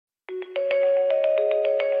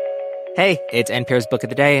Hey, it's NPR's Book of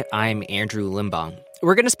the Day. I'm Andrew Limbong.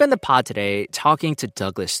 We're going to spend the pod today talking to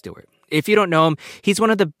Douglas Stuart. If you don't know him, he's one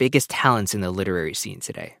of the biggest talents in the literary scene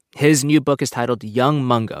today. His new book is titled Young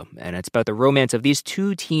Mungo, and it's about the romance of these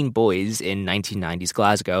two teen boys in 1990s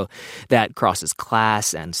Glasgow that crosses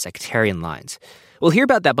class and sectarian lines. We'll hear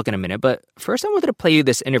about that book in a minute, but first I wanted to play you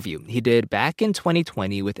this interview he did back in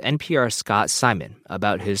 2020 with NPR's Scott Simon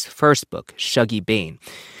about his first book, Shuggie, Bain.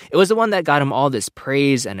 It was the one that got him all this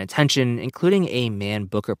praise and attention, including a Man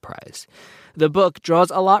Booker Prize. The book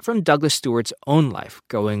draws a lot from Douglas Stuart's own life,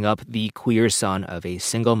 growing up the queer son of a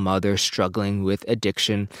single mother struggling with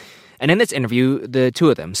addiction. And in this interview, the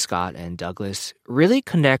two of them, Scott and Douglas, really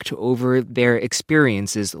connect over their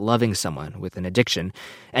experiences loving someone with an addiction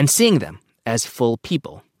and seeing them as full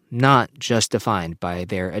people, not just defined by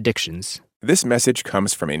their addictions. This message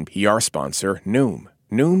comes from NPR sponsor Noom.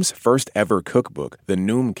 Noom's first ever cookbook, The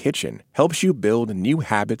Noom Kitchen, helps you build new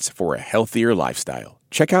habits for a healthier lifestyle.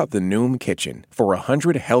 Check out The Noom Kitchen for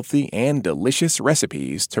 100 healthy and delicious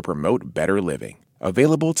recipes to promote better living.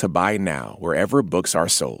 Available to buy now wherever books are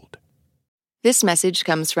sold. This message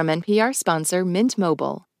comes from NPR sponsor Mint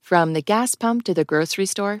Mobile. From the gas pump to the grocery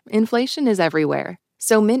store, inflation is everywhere.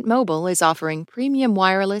 So Mint Mobile is offering premium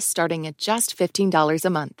wireless starting at just $15 a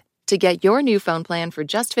month. To get your new phone plan for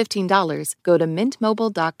just $15, go to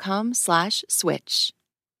mintmobile.com/switch.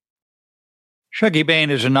 Shuggie, Bain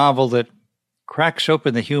is a novel that cracks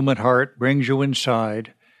open the human heart, brings you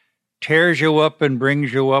inside, tears you up and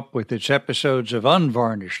brings you up with its episodes of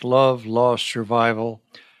unvarnished love, loss, survival,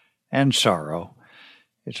 and sorrow.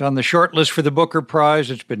 It's on the shortlist for the Booker Prize.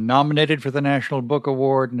 It's been nominated for the National Book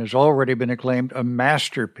Award and has already been acclaimed a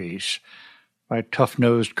masterpiece by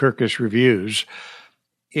tough-nosed Kirkus Reviews.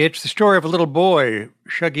 It's the story of a little boy,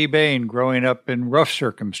 Shuggie Bain, growing up in rough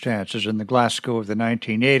circumstances in the Glasgow of the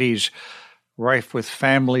 1980s, rife with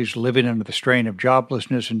families living under the strain of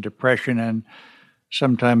joblessness and depression and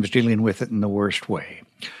sometimes dealing with it in the worst way.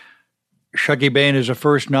 Shuggie Bain is a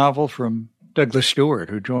first novel from Douglas Stuart,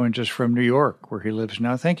 who joins us from New York, where he lives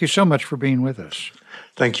now. Thank you so much for being with us.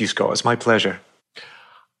 Thank you, Scott. It's my pleasure.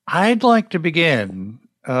 I'd like to begin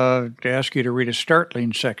to ask you to read a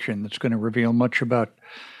startling section that's going to reveal much about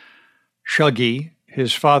Shuggie,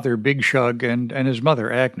 his father, Big Shug, and his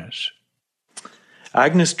mother, Agnes.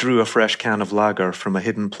 Agnes drew a fresh can of lager from a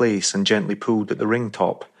hidden place and gently pulled at the ring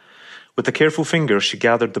top. With a careful finger, she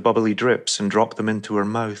gathered the bubbly drips and dropped them into her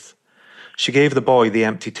mouth. She gave the boy the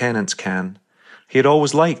empty Tennant's can. He had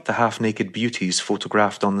always liked the half-naked beauties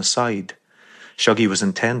photographed on the side. Shuggie was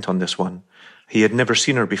intent on this one. He had never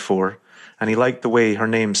seen her before, and he liked the way her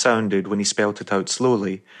name sounded when he spelt it out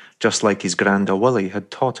slowly, just like his granda Willie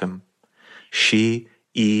had taught him.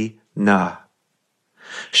 She-e-na.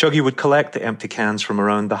 Shuggie would collect the empty cans from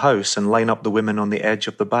around the house and line up the women on the edge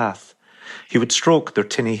of the bath. He would stroke their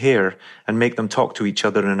tinny hair and make them talk to each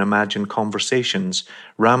other in imagined conversations,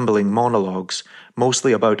 rambling monologues,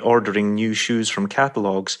 mostly about ordering new shoes from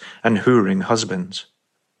catalogues and hooring husbands.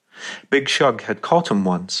 Big Shug had caught him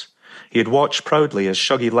once. He had watched proudly as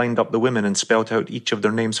Shuggie lined up the women and spelt out each of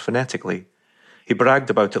their names phonetically. He bragged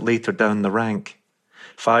about it later down the rank.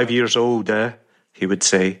 5 years old, he would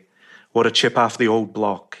say. What a chip off the old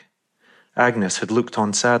block. Agnes had looked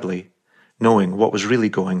on sadly, knowing what was really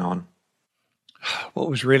going on. What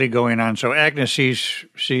was really going on? So Agnes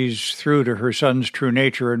sees through to her son's true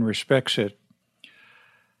nature and respects it.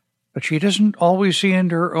 But she doesn't always see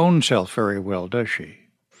into her own self very well, does she?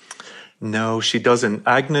 No, she doesn't.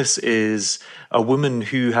 Agnes is a woman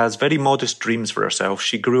who has very modest dreams for herself.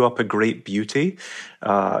 She grew up a great beauty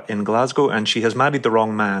in Glasgow, and she has married the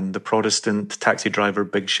wrong man, the Protestant taxi driver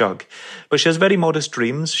Big Shug. But she has very modest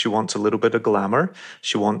dreams. She wants a little bit of glamour.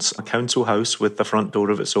 She wants a council house with a front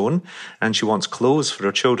door of its own, and she wants clothes for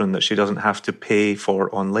her children that she doesn't have to pay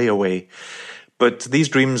for on layaway. But these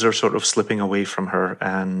dreams are sort of slipping away from her,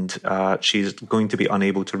 and she's going to be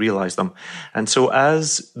unable to realize them. And so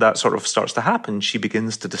as that sort of starts to happen, she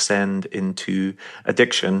begins to descend into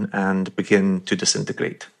addiction and begin to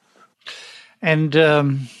disintegrate. And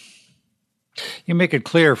you make it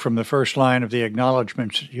clear from the first line of the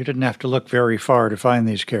acknowledgments, you didn't have to look very far to find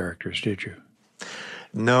these characters, did you?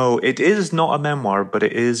 No, it is not a memoir, but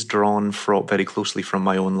it is drawn very closely from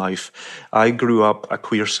my own life. I grew up a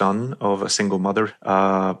queer son of a single mother.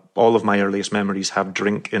 all of my earliest memories have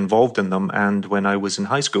drink involved in them. And when I was in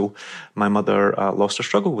high school, my mother lost her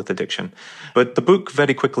struggle with addiction. But the book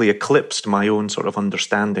very quickly eclipsed my own sort of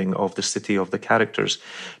understanding of the city of the characters,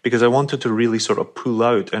 because I wanted to really sort of pull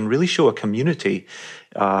out and really show a community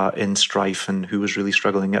in strife and who was really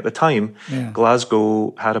struggling at the time. Yeah.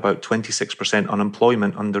 Glasgow had about 26%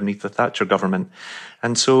 unemployment underneath the Thatcher government.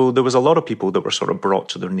 And so there was a lot of people that were sort of brought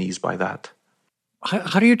to their knees by that.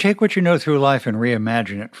 How do you take what you know through life and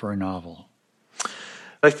reimagine it for a novel?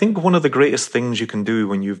 I think one of the greatest things you can do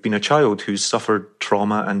when you've been a child who's suffered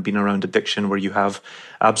trauma and been around addiction where you have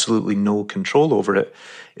absolutely no control over it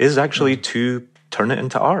is actually to turn it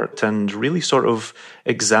into art and really sort of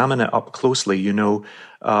examine it up closely. You know,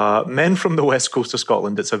 men from the west coast of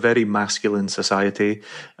Scotland, it's a very masculine society.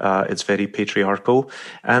 It's very patriarchal.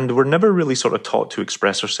 And we're never really sort of taught to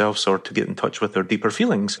express ourselves or to get in touch with our deeper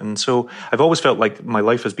feelings. And so I've always felt like my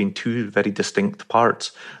life has been two very distinct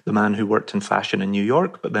parts. The man who worked in fashion in New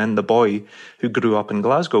York, but then the boy who grew up in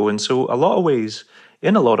Glasgow. And so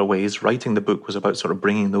in a lot of ways, writing the book was about sort of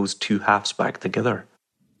bringing those two halves back together.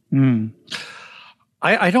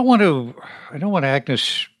 I don't want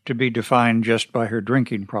Agnes to be defined just by her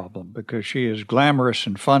drinking problem, because she is glamorous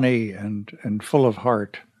and funny and full of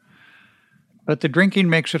heart. But the drinking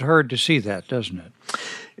makes it hard to see that, doesn't it?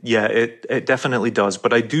 Yeah, it definitely does.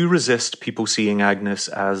 But I do resist people seeing Agnes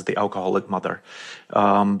as the alcoholic mother,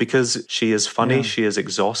 because she is funny, she is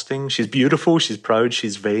exhausting, she's beautiful, she's proud,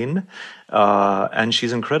 she's vain, and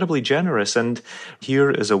she's incredibly generous. And here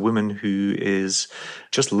is a woman who is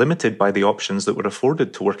just limited by the options that were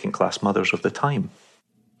afforded to working class mothers of the time.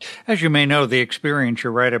 As you may know, the experience you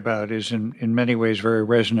write about is in many ways very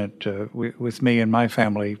resonant with me and my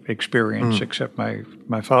family experience, except my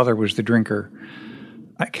father was the drinker.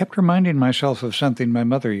 I kept reminding myself of something my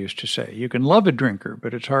mother used to say. You can love a drinker,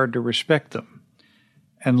 but it's hard to respect them.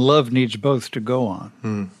 And love needs both to go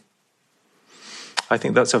on. I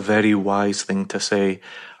think that's a very wise thing to say.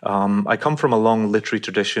 I come from a long literary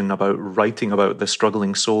tradition about writing about the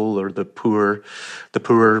struggling soul or the poor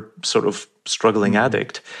sort of struggling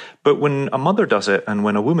addict. But when a mother does it and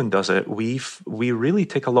when a woman does it, we really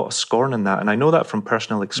take a lot of scorn in that. And I know that from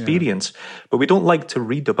personal experience, but we don't like to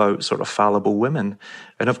read about sort of fallible women.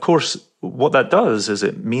 And of course, what that does is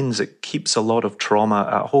it means it keeps a lot of trauma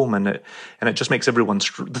at home, and it just makes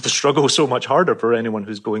the struggle so much harder for anyone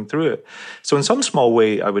who's going through it. So in some small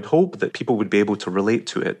way, I would hope that people would be able to relate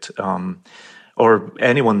to it, or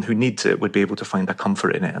anyone who needs it would be able to find a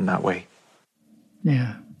comfort in it in that way.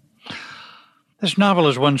 Yeah. This novel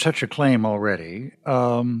has won such acclaim already.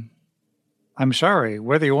 I'm sorry,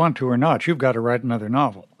 whether you want to or not, you've got to write another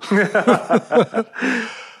novel.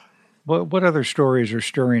 What other stories are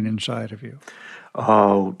stirring inside of you?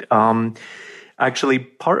 Actually,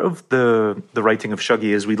 part of the writing of Shuggie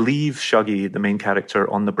is we leave Shuggie, the main character,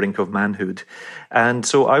 on the brink of manhood. And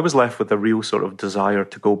so I was left with a real sort of desire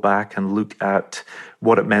to go back and look at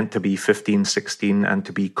what it meant to be 15, 16 and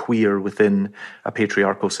to be queer within a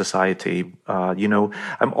patriarchal society.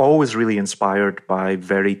 I'm always really inspired by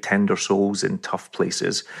very tender souls in tough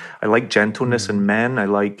places. I like gentleness in men. I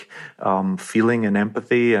like feeling and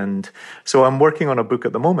empathy. And so I'm working on a book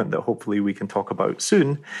at the moment that hopefully we can talk about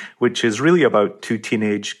soon, which is really about two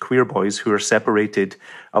teenage queer boys who are separated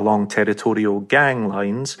along territorial gang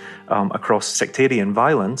lines across sectarian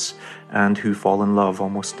violence, and who fall in love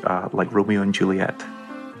almost like Romeo and Juliet.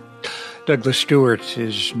 Douglas Stuart,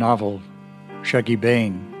 his novel, Shuggie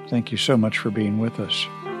Bain. Thank you so much for being with us.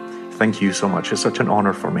 Thank you so much. It's such an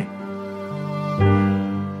honor for me.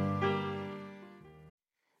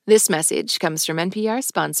 This message comes from NPR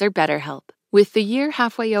sponsor BetterHelp. With the year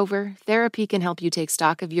halfway over, therapy can help you take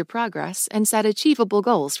stock of your progress and set achievable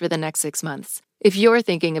goals for the next 6 months. If you're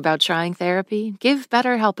thinking about trying therapy, give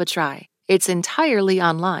BetterHelp a try. It's entirely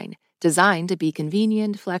online, designed to be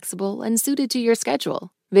convenient, flexible, and suited to your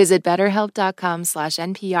schedule. Visit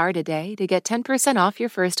BetterHelp.com/NPR today to get 10% off your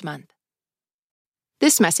first month.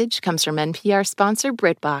 This message comes from NPR sponsor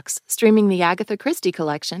BritBox, streaming the Agatha Christie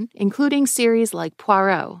collection, including series like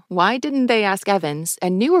Poirot, Why Didn't They Ask Evans,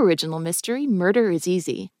 and new original mystery Murder is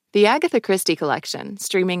Easy. The Agatha Christie collection,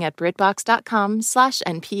 streaming at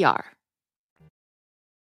BritBox.com/NPR.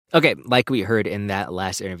 Okay, like we heard in that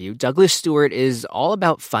last interview, Douglas Stuart is all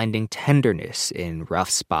about finding tenderness in rough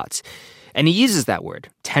spots. And he uses that word,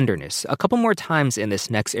 tenderness, a couple more times in this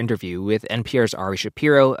next interview with NPR's Ari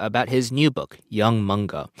Shapiro about his new book, Young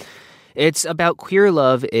Mungo. It's about queer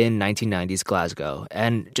love in 1990s Glasgow.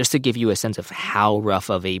 And just to give you a sense of how rough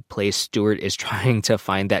of a place Stuart is trying to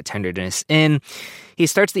find that tenderness in, he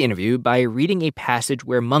starts the interview by reading a passage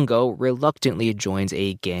where Mungo reluctantly joins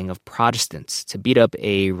a gang of Protestants to beat up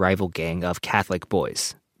a rival gang of Catholic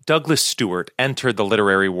boys. Douglas Stuart entered the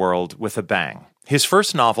literary world with a bang. His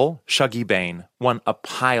first novel, Shuggie, Bain, won a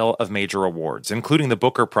pile of major awards, including the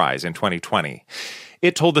Booker Prize in 2020.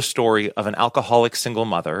 It told the story of an alcoholic single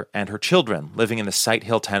mother and her children living in the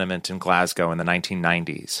Sighthill tenement in Glasgow in the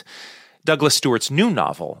 1990s. Douglas Stuart's new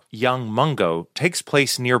novel, Young Mungo, takes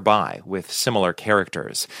place nearby with similar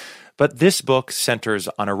characters. But this book centers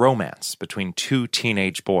on a romance between two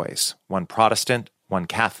teenage boys, one Protestant, one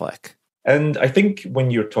Catholic. And I think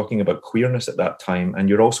when you're talking about queerness at that time, and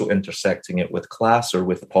you're also intersecting it with class or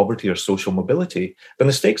with poverty or social mobility, then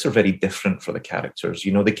the stakes are very different for the characters.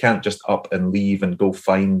 You know, they can't just up and leave and go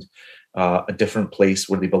find a different place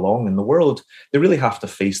where they belong in the world. They really have to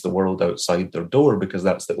face the world outside their door because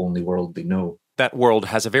that's the only world they know. That world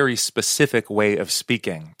has a very specific way of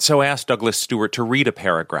speaking. So I asked Douglas Stuart to read a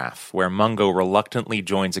paragraph where Mungo reluctantly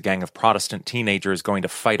joins a gang of Protestant teenagers going to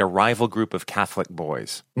fight a rival group of Catholic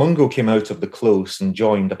boys. Mungo came out of the close and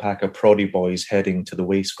joined a pack of proddy boys heading to the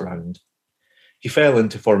waste ground. He fell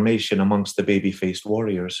into formation amongst the baby-faced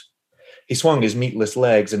warriors. He swung his meatless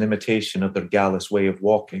legs in imitation of their gallus way of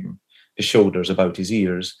walking, his shoulders about his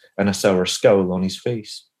ears, and a sour scowl on his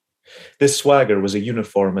face. This swagger was a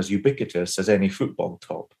uniform as ubiquitous as any football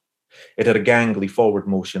top. It had a gangly forward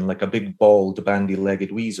motion like a big bald,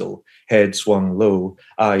 bandy-legged weasel, head swung low,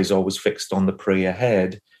 eyes always fixed on the prey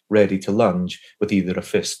ahead, ready to lunge with either a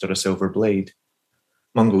fist or a silver blade.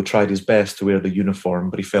 Mungo tried his best to wear the uniform,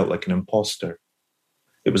 but he felt like an imposter.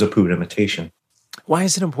 It was a poor imitation. Why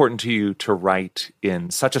is it important to you to write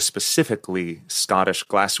in such a specifically Scottish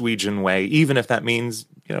Glaswegian way, even if that means,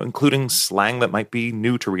 including slang that might be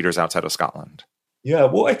new to readers outside of Scotland? Yeah,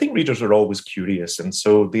 well, I think readers are always curious. And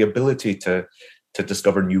so the ability to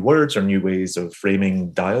discover new words or new ways of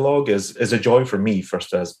framing dialogue is a joy for me,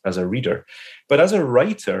 first as a reader. But as a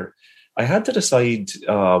writer, I had to decide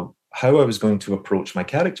how I was going to approach my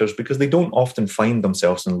characters because they don't often find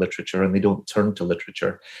themselves in literature and they don't turn to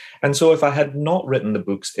literature. And so if I had not written the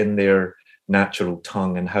books in their natural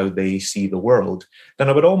tongue and how they see the world, then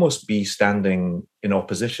I would almost be standing in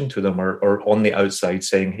opposition to them or on the outside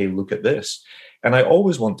saying, hey, look at this. And I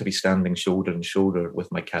always want to be standing shoulder to shoulder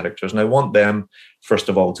with my characters. And I want them, first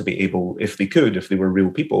of all, to be able, if they were real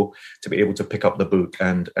people, to be able to pick up the book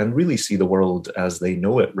and really see the world as they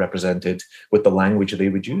know it, represented with the language they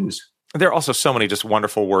would use. There are also so many just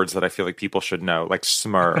wonderful words that I feel like people should know, like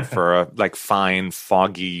smurf or a like fine,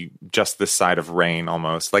 foggy, just this side of rain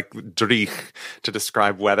almost, like dreich to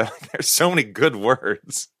describe weather. There's so many good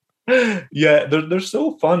words. Yeah, they're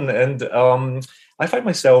so fun. And I find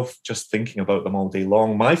myself just thinking about them all day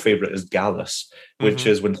long. My favorite is gallus, which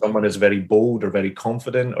is when someone is very bold or very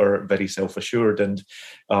confident or very self-assured. And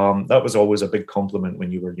that was always a big compliment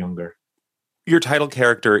when you were younger. Your title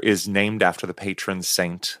character is named after the patron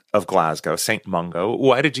saint of Glasgow, Saint Mungo.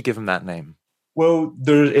 Why did you give him that name? Well,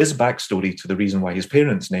 there is backstory to the reason why his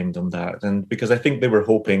parents named him that. And because I think they were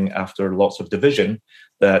hoping after lots of division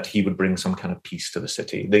that he would bring some kind of peace to the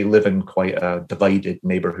city. They live in quite a divided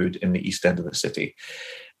neighborhood in the east end of the city.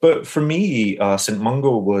 But for me, St.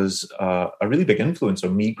 Mungo was a really big influence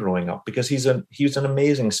on me growing up because he was an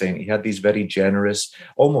amazing saint. He had these very generous,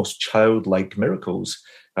 almost childlike miracles.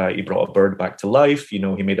 He brought a bird back to life. He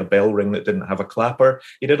made a bell ring that didn't have a clapper.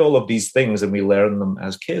 He did all of these things, and we learned them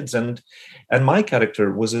as kids. And my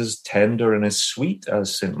character was as tender and as sweet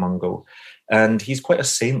as St. Mungo. And he's quite a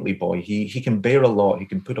saintly boy. He can bear a lot. He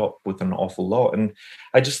can put up with an awful lot. And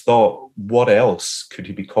I just thought, what else could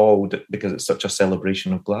he be called? Because it's such a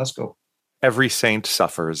celebration of Glasgow. Every saint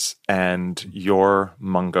suffers, and your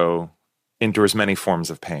Mungo endures many forms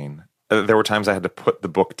of pain. There were times I had to put the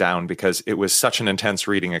book down because it was such an intense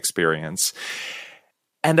reading experience.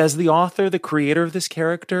 And as the author, the creator of this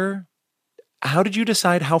character, how did you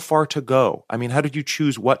decide how far to go? I mean, how did you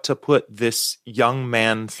choose what to put this young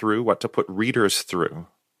man through, what to put readers through?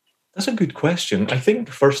 That's a good question. I think,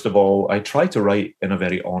 first of all, I try to write in a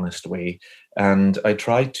very honest way. And I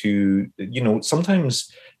try to,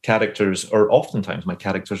 sometimes characters, or oftentimes my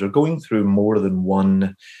characters, are going through more than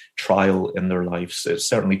one trial in their lives. It's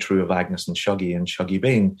certainly true of Agnes and Shuggie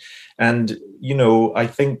Bain. And, I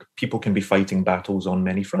think people can be fighting battles on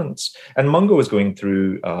many fronts. And Mungo is going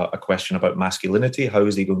through a question about masculinity. How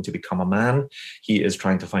is he going to become a man? He is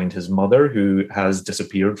trying to find his mother, who has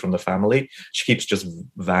disappeared from the family. She keeps just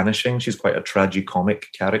vanishing. She's quite a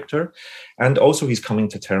tragicomic character. And also he's coming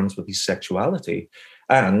to terms with his sexuality.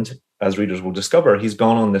 And as readers will discover, he's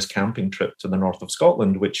gone on this camping trip to the north of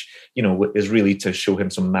Scotland, which, is really to show him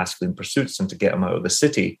some masculine pursuits and to get him out of the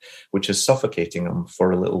city, which is suffocating him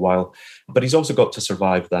for a little while. But he's also got to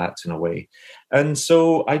survive that in a way. And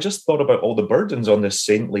so I just thought about all the burdens on this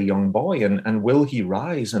saintly young boy, and will he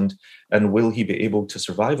rise, and will he be able to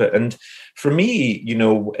survive it? And for me,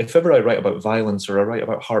 if ever I write about violence or I write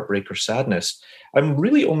about heartbreak or sadness, I'm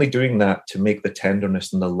really only doing that to make the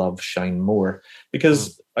tenderness and the love shine more,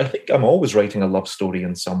 because I think I'm always writing a love story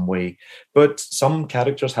in some way, but some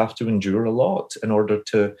characters have to endure a lot in order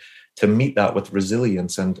to meet that with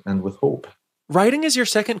resilience and with hope. Writing is your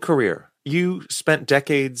second career. You spent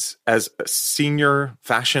decades as a senior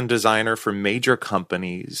fashion designer for major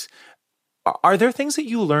companies. Are there things that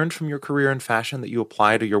you learned from your career in fashion that you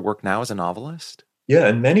apply to your work now as a novelist? Yeah,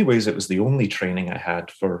 in many ways, it was the only training I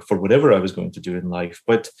had for whatever I was going to do in life.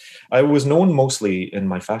 But I was known mostly in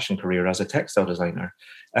my fashion career as a textile designer.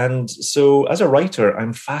 And so as a writer,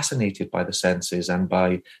 I'm fascinated by the senses and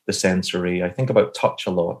by the sensory. I think about touch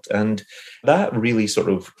a lot. And that really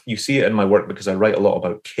you see it in my work because I write a lot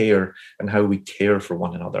about care and how we care for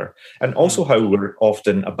one another, and also how we're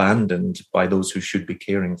often abandoned by those who should be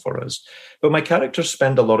caring for us. But my characters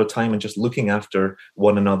spend a lot of time in just looking after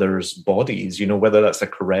one another's bodies, whether that's a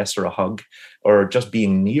caress or a hug or just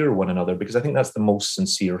being near one another, because I think that's the most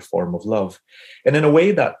sincere form of love. And in a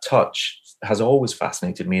way, that touch has always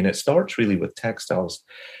fascinated me, and it starts really with textiles.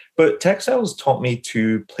 But textiles taught me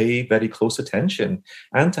to pay very close attention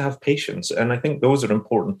and to have patience. And I think those are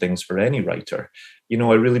important things for any writer. I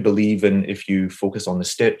really believe in, if you focus on the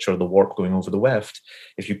stitch or the warp going over the weft,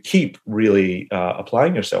 if you keep really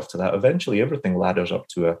applying yourself to that, eventually everything ladders up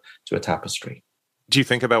to a tapestry. Do you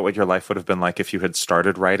think about what your life would have been like if you had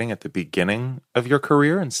started writing at the beginning of your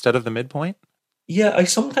career instead of the midpoint? Yeah, I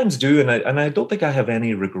sometimes do. And I don't think I have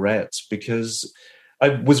any regrets, because I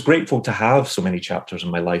was grateful to have so many chapters in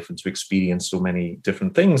my life and to experience so many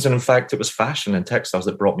different things. And in fact, it was fashion and textiles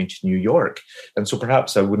that brought me to New York. And so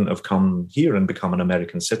perhaps I wouldn't have come here and become an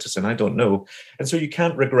American citizen. I don't know. And so you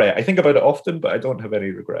can't regret. I think about it often, but I don't have any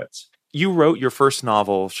regrets. You wrote your first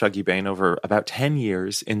novel, Shuggie Bain, over about 10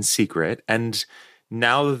 years in secret. And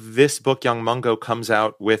now this book, Young Mungo, comes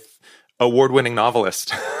out with award-winning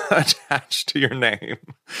novelist attached to your name.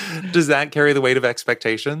 Does that carry the weight of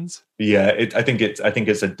expectations? Yeah, I think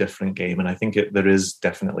it's a different game, and I think there is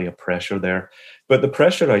definitely a pressure there. But the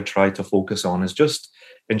pressure I try to focus on is just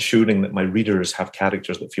ensuring that my readers have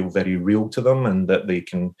characters that feel very real to them, and that they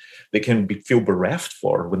can feel bereft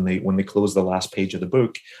for when they close the last page of the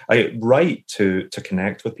book. I write to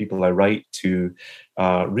connect with people. I write to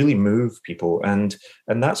really move people, and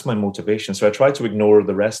that's my motivation. So I try to ignore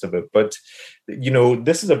the rest of it. But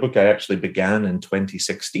this is a book I actually began in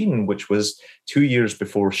 2016, which was 2 years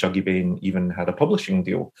before Shuggie Bain even had a publishing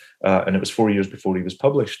deal, and it was 4 years before he was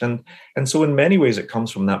published. And so in many ways, it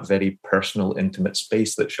comes from that very personal, intimate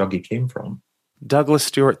space that Shuggie came from. Douglas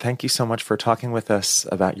Stuart, thank you so much for talking with us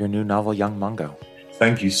about your new novel, Young Mungo.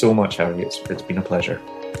 Thank you so much, Harry. It's been a pleasure.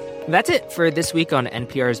 That's it for this week on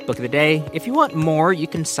NPR's Book of the Day. If you want more, you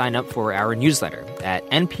can sign up for our newsletter at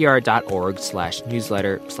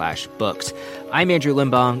npr.org/newsletter/books. I'm Andrew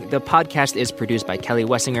Limbong. The podcast is produced by Kelly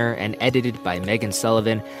Wessinger and edited by Megan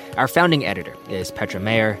Sullivan. Our founding editor is Petra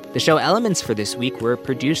Mayer. The show elements for this week were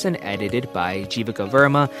produced and edited by Jivika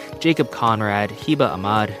Verma, Jacob Conrad, Hiba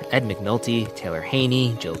Ahmad, Ed McNulty, Taylor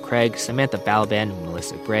Haney, Jill Craig, Samantha Balaban,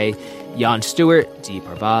 Melissa Gray, Jan Stewart, Dee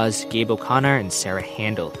Parvaz, Gabe O'Connor, and Sarah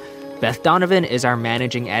Handel. Beth Donovan is our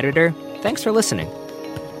managing editor. Thanks for listening.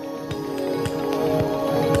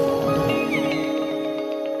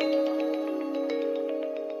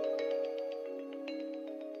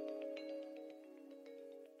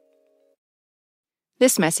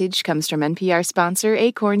 This message comes from NPR sponsor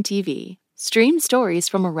Acorn TV. Stream stories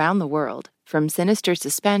from around the world, from sinister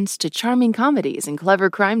suspense to charming comedies and clever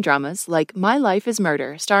crime dramas like My Life is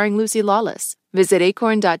Murder, starring Lucy Lawless. Visit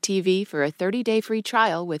acorn.tv for a 30-day free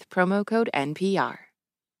trial with promo code NPR.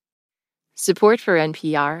 Support for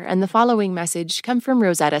NPR and the following message come from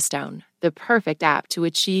Rosetta Stone, the perfect app to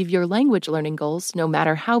achieve your language learning goals no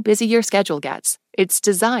matter how busy your schedule gets. It's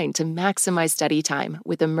designed to maximize study time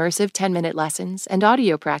with immersive 10-minute lessons and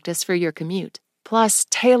audio practice for your commute. Plus,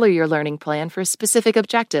 tailor your learning plan for specific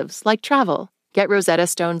objectives like travel. Get Rosetta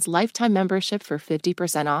Stone's lifetime membership for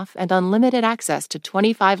 50% off and unlimited access to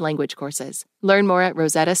 25 language courses. Learn more at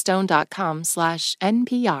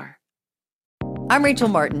rosettastone.com/NPR. I'm Rachel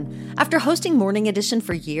Martin. After hosting Morning Edition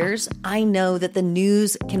for years, I know that the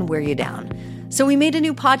news can wear you down. So we made a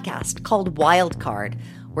new podcast called Wild Card,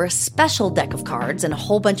 where a special deck of cards and a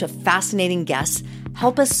whole bunch of fascinating guests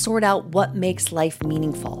help us sort out what makes life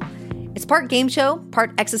meaningful. It's part game show,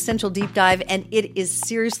 part existential deep dive, and it is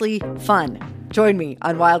seriously fun. Join me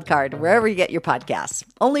on Wildcard, wherever you get your podcasts,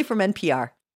 only from NPR.